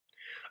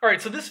Alright,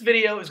 so this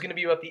video is going to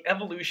be about the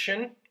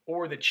evolution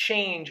or the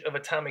change of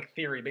atomic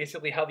theory,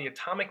 basically how the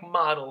atomic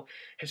model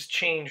has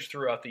changed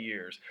throughout the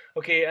years.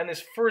 Okay, on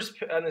this first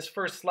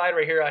slide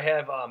right here, I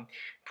have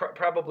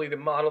probably the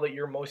model that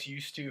you're most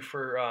used to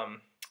for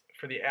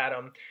the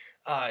atom.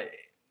 Uh,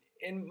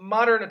 in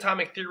modern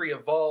atomic theory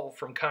evolved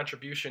from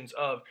contributions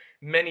of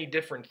many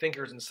different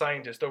thinkers and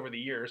scientists over the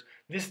years.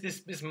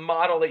 This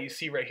model that you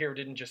see right here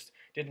didn't just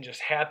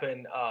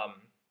happen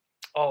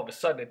all of a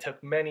sudden. It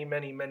took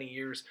many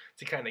years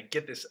to kind of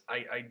get this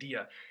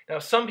idea. Now,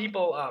 some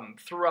people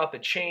throughout the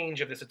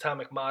change of this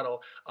atomic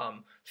model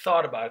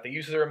thought about it. They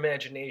used their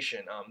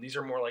imagination. These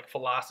are more like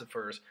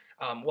philosophers,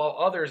 while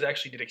others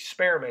actually did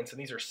experiments,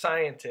 and these are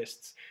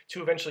scientists,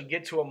 to eventually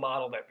get to a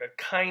model that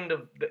kind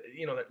of,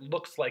 that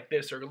looks like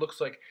this, or looks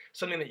like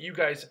something that you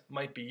guys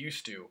might be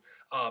used to.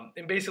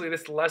 And basically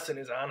this lesson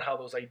is on how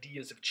those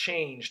ideas have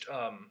changed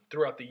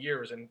throughout the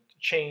years and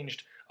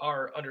changed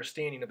our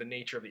understanding of the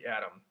nature of the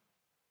atom.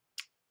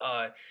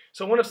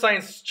 So one of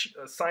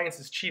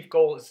science's chief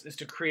goals is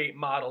to create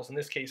models. In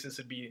this case, this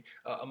would be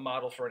a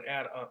model for an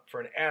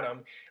atom.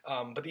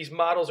 But these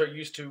models are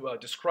used to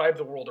describe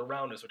the world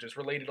around us, which is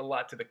related a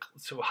lot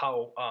to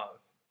how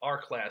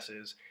our class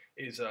is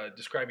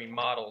describing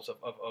models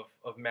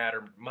of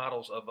matter,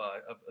 models of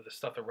the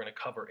stuff that we're going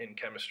to cover in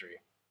chemistry.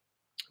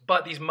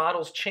 But these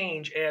models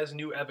change as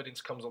new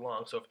evidence comes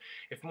along. So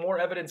if more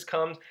evidence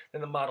comes,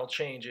 then the model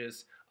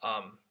changes.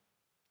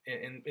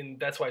 And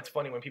that's why it's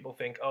funny when people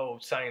think, oh,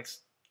 science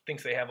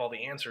thinks they have all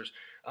the answers.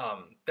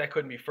 That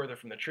couldn't be further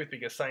from the truth,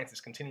 because science is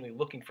continually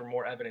looking for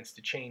more evidence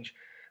to change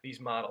these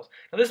models.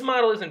 Now, this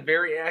model isn't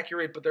very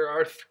accurate, but there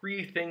are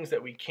three things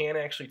that we can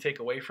actually take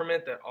away from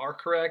it that are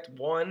correct.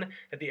 One,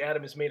 that the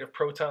atom is made of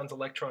protons,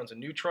 electrons, and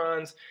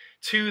neutrons.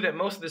 Two, that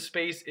most of the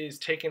space is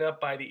taken up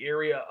by the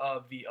area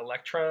of the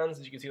electrons.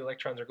 As you can see,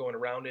 electrons are going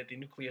around it. The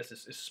nucleus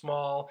is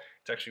small.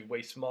 It's actually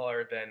way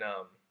smaller than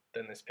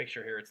this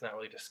picture here. It's not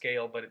really to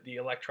scale, but the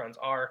electrons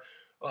are,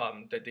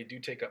 that they do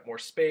take up more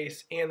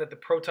space, and that the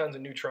protons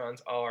and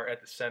neutrons are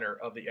at the center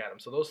of the atom.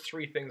 So those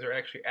three things are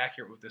actually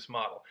accurate with this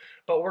model.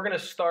 But we're going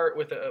to start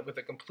with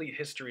a complete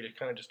history to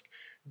kind of just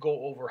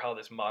go over how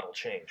this model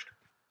changed.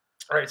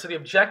 All right, so the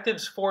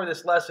objectives for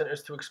this lesson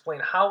is to explain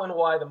how and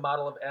why the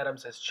model of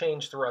atoms has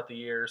changed throughout the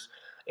years,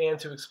 and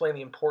to explain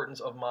the importance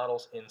of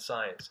models in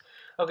science.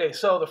 Okay,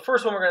 so the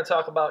first one we're going to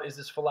talk about is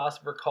this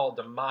philosopher called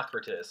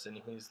Democritus, and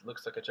he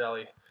looks like a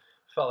jolly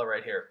fella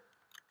right here.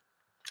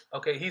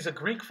 Okay, he's a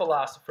Greek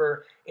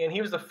philosopher, and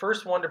he was the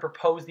first one to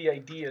propose the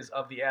ideas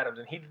of the atoms,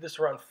 and he did this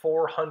around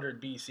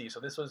 400 BC, so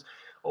this was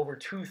over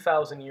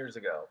 2,000 years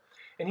ago.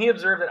 And he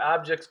observed that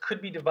objects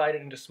could be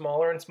divided into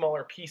smaller and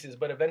smaller pieces,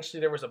 but eventually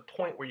there was a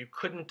point where you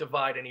couldn't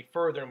divide any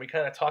further, and we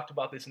kind of talked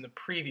about this in the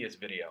previous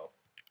video.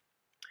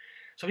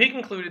 So he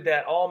concluded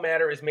that all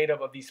matter is made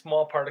up of these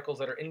small particles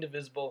that are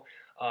indivisible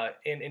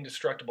and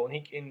indestructible,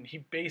 and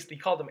he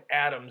called them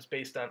atoms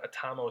based on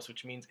atomos,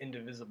 which means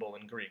indivisible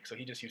in Greek. So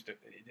he just used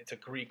it's a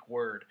Greek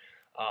word.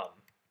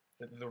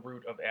 The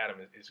root of atom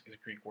is a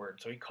Greek word.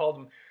 So he called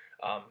them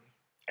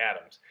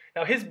atoms.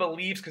 Now his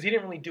beliefs, because he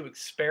didn't really do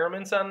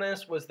experiments on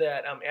this, was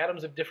that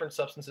atoms of different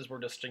substances were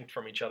distinct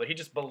from each other. He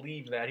just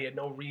believed that. He had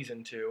no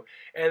reason to.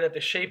 And that the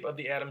shape of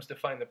the atoms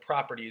defined the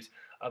properties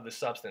of the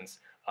substance.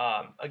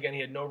 Again,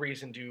 he had no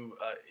reason to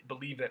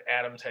believe that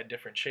atoms had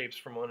different shapes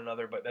from one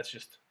another, but that's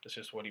just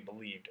what he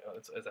believed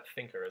as a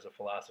thinker, as a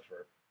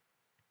philosopher.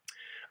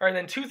 All right,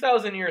 then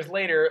 2,000 years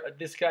later,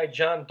 this guy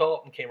John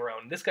Dalton came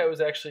around. This guy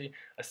was actually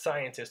a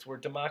scientist, where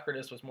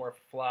Democritus was more of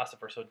a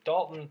philosopher. So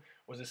Dalton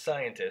was a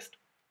scientist,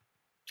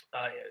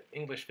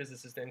 English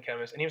physicist and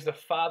chemist, and he was the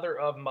father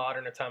of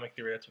modern atomic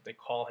theory. That's what they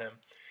call him.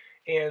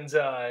 And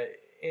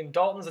in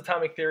Dalton's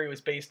atomic theory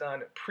was based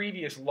on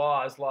previous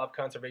laws, law of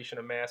conservation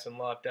of mass and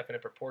law of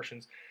definite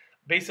proportions,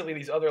 basically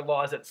these other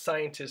laws that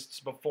scientists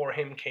before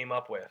him came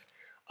up with.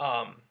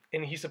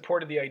 And he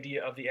supported the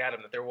idea of the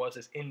atom, that there was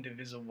this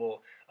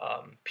indivisible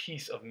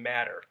piece of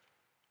matter.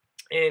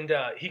 And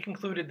he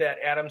concluded that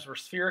atoms were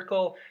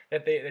spherical,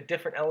 that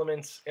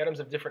atoms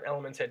of different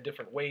elements had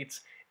different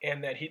weights,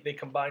 and that they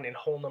combined in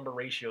whole number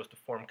ratios to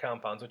form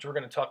compounds, which we're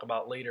going to talk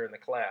about later in the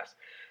class.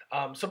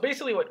 So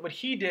basically what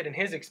he did in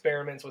his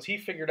experiments was he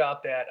figured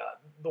out that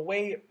the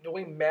way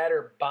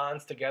matter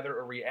bonds together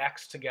or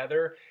reacts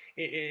together,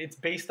 it's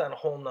based on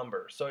whole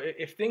numbers. So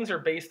if things are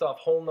based off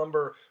whole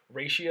number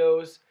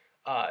ratios,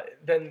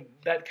 then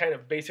that kind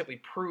of basically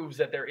proves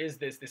that there is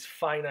this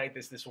finite,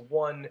 this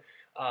one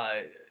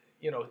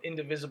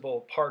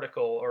indivisible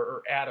particle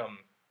or atom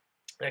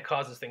that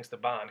causes things to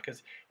bond.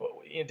 Because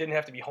it didn't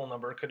have to be whole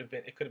number; it could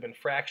have been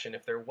fraction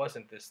if there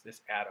wasn't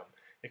this atom.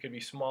 It could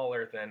be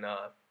smaller than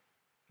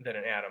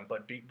an atom,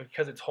 but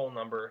because it's whole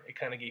number, it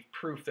kind of gave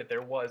proof that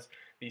there was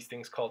these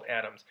things called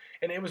atoms,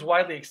 and it was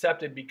widely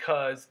accepted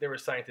because there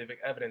was scientific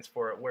evidence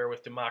for it. Where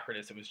with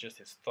Democritus, it was just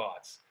his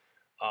thoughts.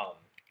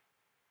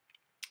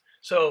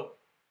 So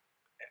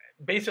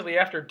basically,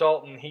 after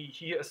Dalton,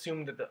 he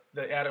assumed that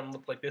the atom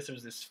looked like this. It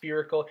was this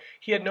spherical.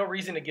 He had no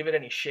reason to give it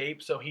any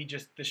shape, so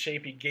the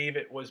shape he gave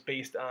it was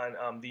based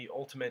on the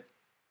ultimate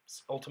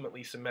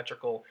ultimately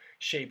symmetrical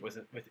shape,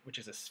 which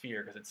is a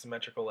sphere, because it's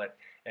symmetrical at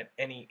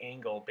any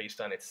angle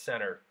based on its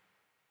center.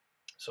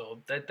 So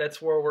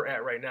that's where we're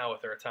at right now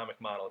with our atomic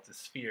model. It's a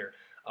sphere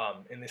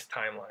in this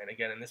timeline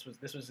again, and this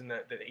was in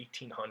the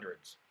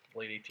 1800s,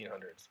 late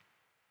 1800s.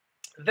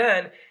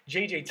 Then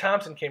J.J.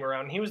 Thomson came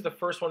around, and he was the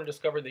first one to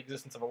discover the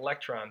existence of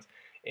electrons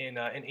in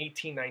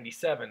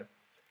 1897.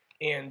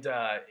 And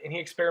he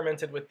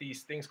experimented with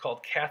these things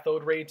called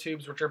cathode ray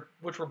tubes,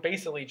 which were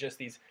basically just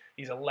these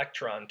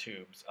electron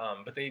tubes.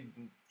 But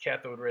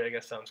cathode ray, I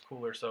guess, sounds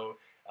cooler. So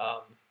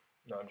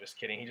no, I'm just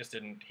kidding.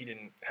 He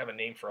didn't have a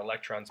name for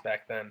electrons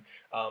back then.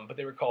 But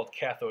they were called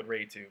cathode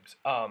ray tubes.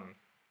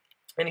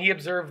 And he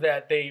observed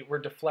that they were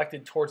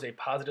deflected towards a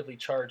positively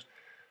charged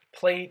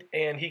plate,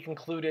 and he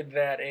concluded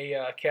that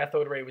a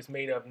cathode ray was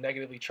made of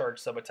negatively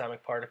charged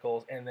subatomic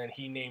particles, and then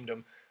he named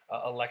them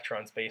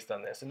electrons based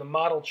on this. And the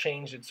model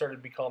changed. It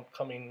started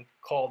becoming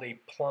called a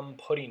plum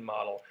pudding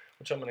model,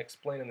 which I'm going to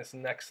explain in this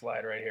next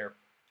slide right here.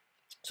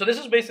 So this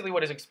is basically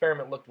what his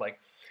experiment looked like.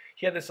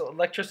 He had this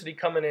electricity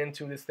coming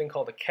into this thing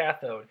called a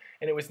cathode,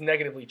 and it was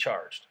negatively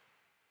charged.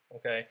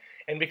 Okay,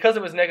 and because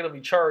it was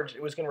negatively charged,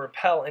 it was going to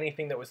repel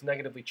anything that was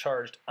negatively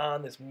charged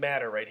on this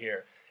matter right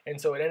here. And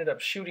so it ended up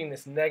shooting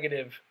this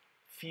negative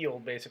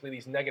field, basically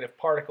these negative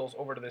particles,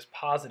 over to this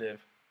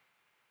positive,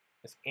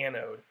 this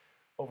anode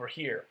over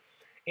here.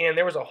 And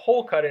there was a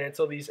hole cut in it,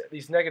 so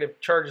these negative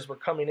charges were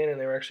coming in,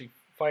 and they were actually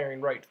firing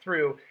right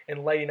through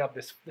and lighting up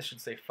this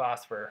should say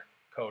phosphor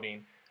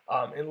coating,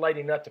 and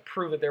lighting up to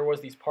prove that there was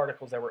these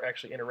particles that were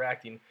actually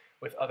interacting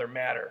with other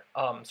matter.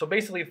 So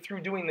basically,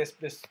 through doing this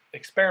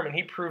experiment,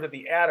 he proved that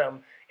the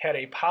atom had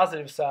a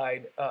positive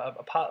side,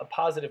 a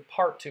positive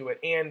part to it,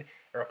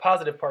 or a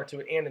positive part to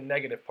it, and a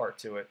negative part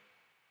to it.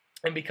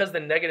 And because the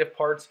negative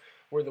parts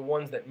were the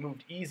ones that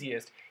moved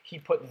easiest, he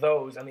put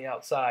those on the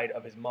outside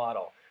of his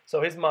model.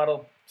 So his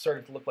model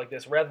started to look like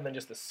this. Rather than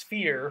just a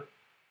sphere,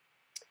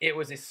 it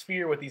was a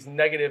sphere with these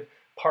negative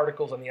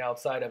particles on the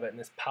outside of it and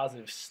this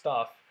positive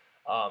stuff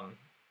as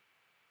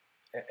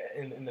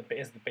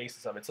the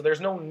basis of it. So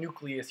there's no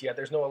nucleus yet.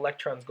 There's no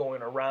electrons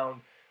going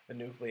around the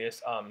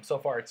nucleus. So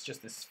far, it's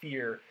just a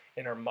sphere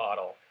in our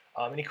model.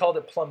 And he called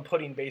it plum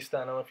pudding based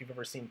on, I don't know if you've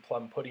ever seen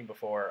plum pudding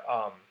before,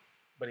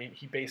 but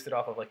he based it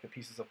off of like the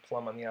pieces of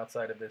plum on the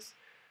outside of this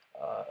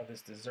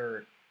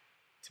dessert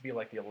to be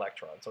like the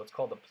electron. So it's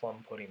called the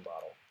plum pudding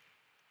model.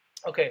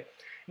 Okay,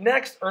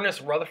 next,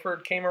 Ernest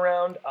Rutherford came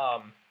around.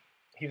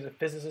 He was a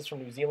physicist from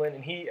New Zealand,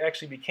 and he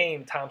actually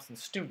became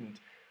Thomson's student.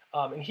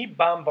 And he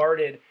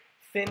bombarded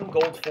thin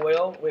gold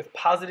foil with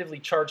positively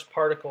charged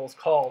particles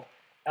called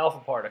alpha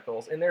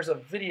particles. And there's a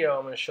video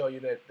I'm going to show you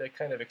that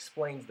kind of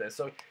explains this.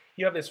 So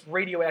you have this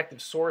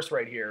radioactive source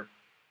right here,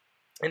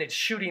 and it's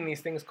shooting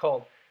these things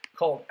called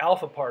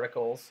alpha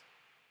particles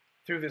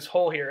through this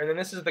hole here. And then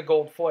this is the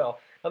gold foil.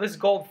 Now this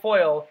gold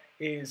foil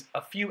is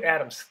a few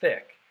atoms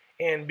thick,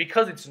 and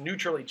because it's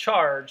neutrally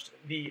charged,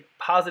 the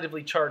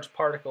positively charged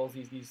particles,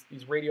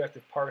 these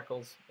radioactive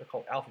particles, they're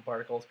called alpha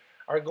particles,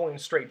 are going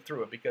straight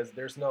through it because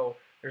there's no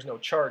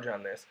charge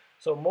on this.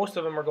 So most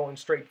of them are going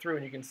straight through,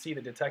 and you can see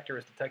the detector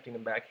is detecting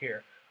them back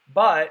here.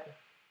 But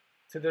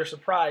to their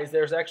surprise,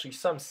 there's actually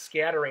some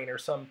scattering or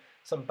some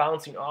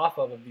bouncing off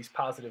of these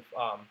positive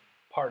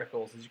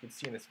particles, as you can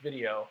see in this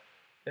video.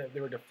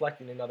 They were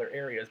deflecting in other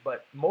areas,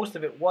 but most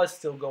of it was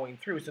still going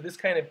through. So this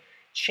kind of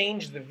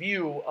changed the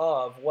view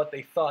of what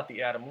they thought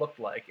the atom looked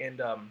like. And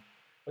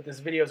what this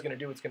video is going to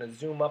do, it's going to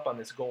zoom up on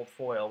this gold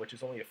foil, which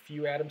is only a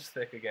few atoms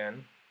thick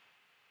again.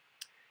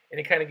 And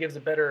it kind of gives a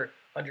better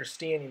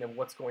understanding of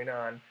what's going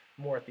on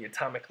more at the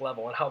atomic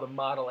level and how the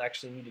model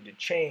actually needed to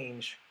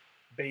change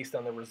based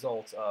on the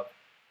results of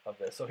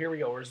this. So here we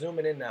go. We're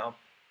zooming in now.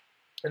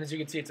 And as you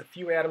can see, it's a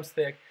few atoms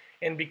thick.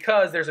 And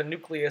because there's a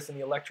nucleus and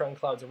the electron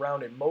clouds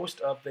around it,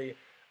 most of the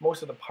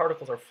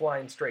particles are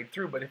flying straight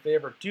through. But if they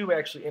ever do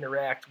actually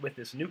interact with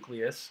this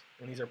nucleus,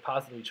 and these are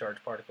positively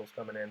charged particles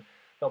coming in,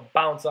 they'll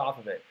bounce off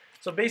of it.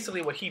 So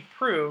basically what he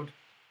proved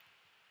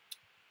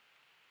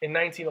in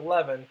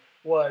 1911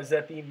 was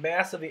that the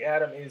mass of the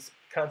atom is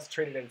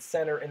concentrated at its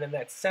center, and then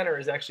that center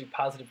is actually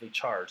positively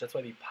charged. That's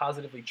why the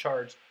positively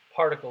charged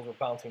particles were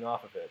bouncing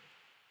off of it.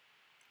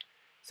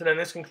 So then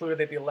this concluded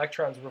that the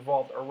electrons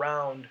revolved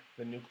around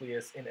the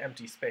nucleus in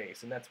empty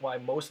space, and that's why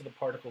most of the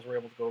particles were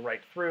able to go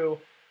right through,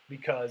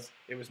 because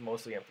it was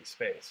mostly empty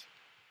space.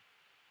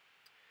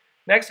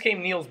 Next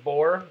came Niels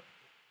Bohr,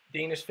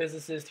 Danish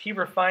physicist. He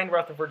refined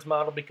Rutherford's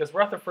model because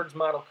Rutherford's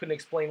model couldn't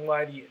explain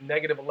why the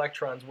negative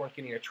electrons weren't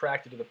getting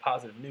attracted to the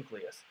positive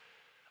nucleus.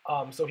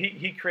 So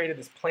he created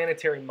this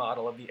planetary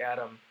model of the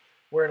atom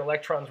wherein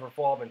electrons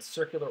revolve in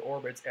circular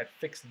orbits at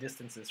fixed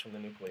distances from the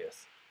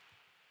nucleus.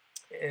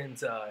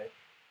 And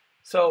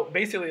so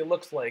basically it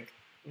looks like,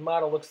 the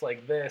model looks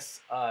like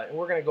this, and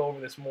we're going to go over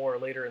this more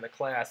later in the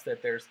class,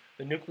 that there's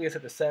the nucleus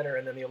at the center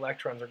and then the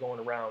electrons are going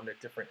around at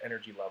different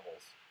energy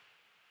levels,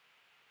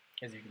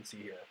 as you can see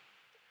here.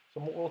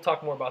 So we'll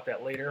talk more about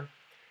that later.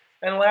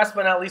 And last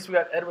but not least, we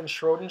got Edwin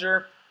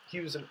Schrödinger. He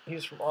was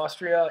from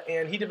Austria,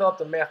 and he developed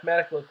a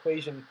mathematical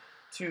equation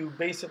to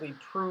basically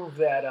prove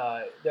that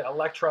that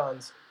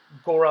electrons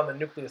go around the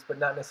nucleus, but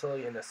not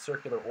necessarily in a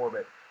circular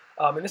orbit.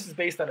 And this is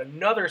based on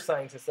another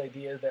scientist's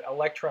idea that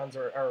electrons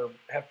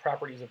have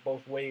properties of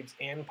both waves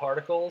and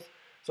particles.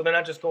 So they're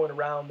not just going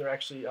around; they're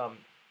actually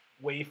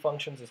wave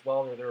functions as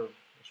well.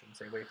 I shouldn't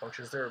say wave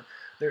functions.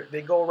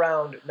 They go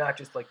around, not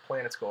just like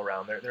planets go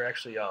around. They're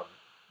actually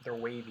they're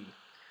wavy.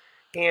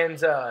 And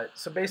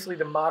so basically,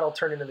 the model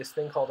turned into this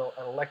thing called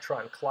an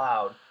electron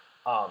cloud.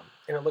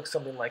 And it looks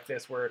something like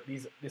this, where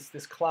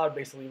this cloud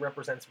basically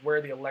represents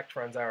where the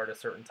electrons are at a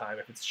certain time.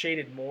 If it's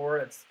shaded more,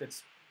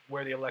 it's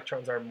where the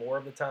electrons are more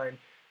of the time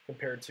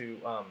compared to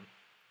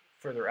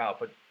further out.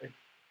 But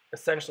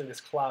essentially,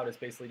 this cloud is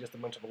basically just a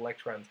bunch of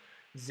electrons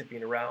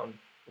zipping around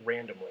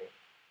randomly.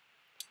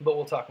 But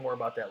we'll talk more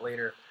about that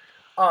later.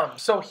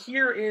 So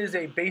here is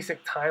a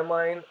basic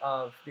timeline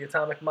of the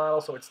atomic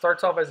model. So it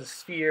starts off as a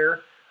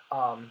sphere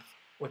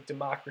with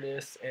John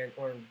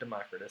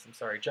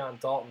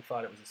Dalton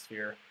thought it was a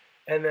sphere,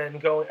 and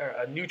then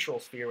a neutral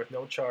sphere with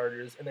no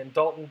charges. And then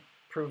Dalton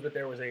proved that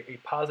there was a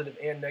positive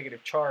and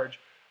negative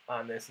charge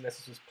on this, and this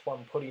is his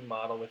plum pudding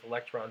model with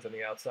electrons on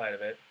the outside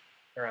of it,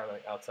 or on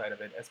the outside of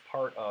it as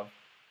part of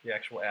the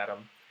actual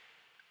atom,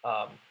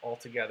 all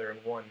together in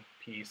one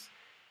piece.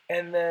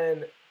 And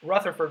then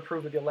Rutherford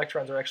proved that the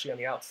electrons are actually on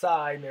the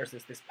outside, and there's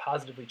this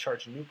positively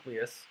charged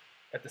nucleus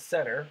at the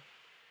center.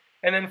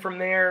 And then from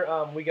there,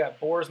 we got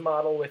Bohr's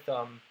model with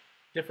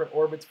different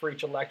orbits for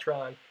each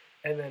electron,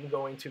 and then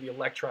going to the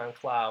electron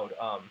cloud,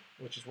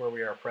 which is where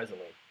we are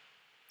presently.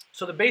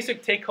 So the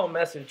basic take-home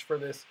message for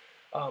this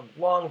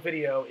long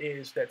video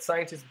is that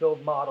scientists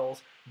build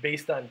models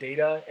based on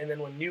data, and then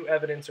when new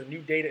evidence or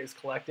new data is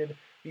collected,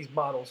 these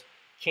models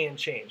can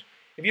change.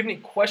 If you have any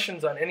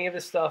questions on any of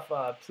this stuff,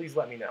 please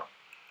let me know.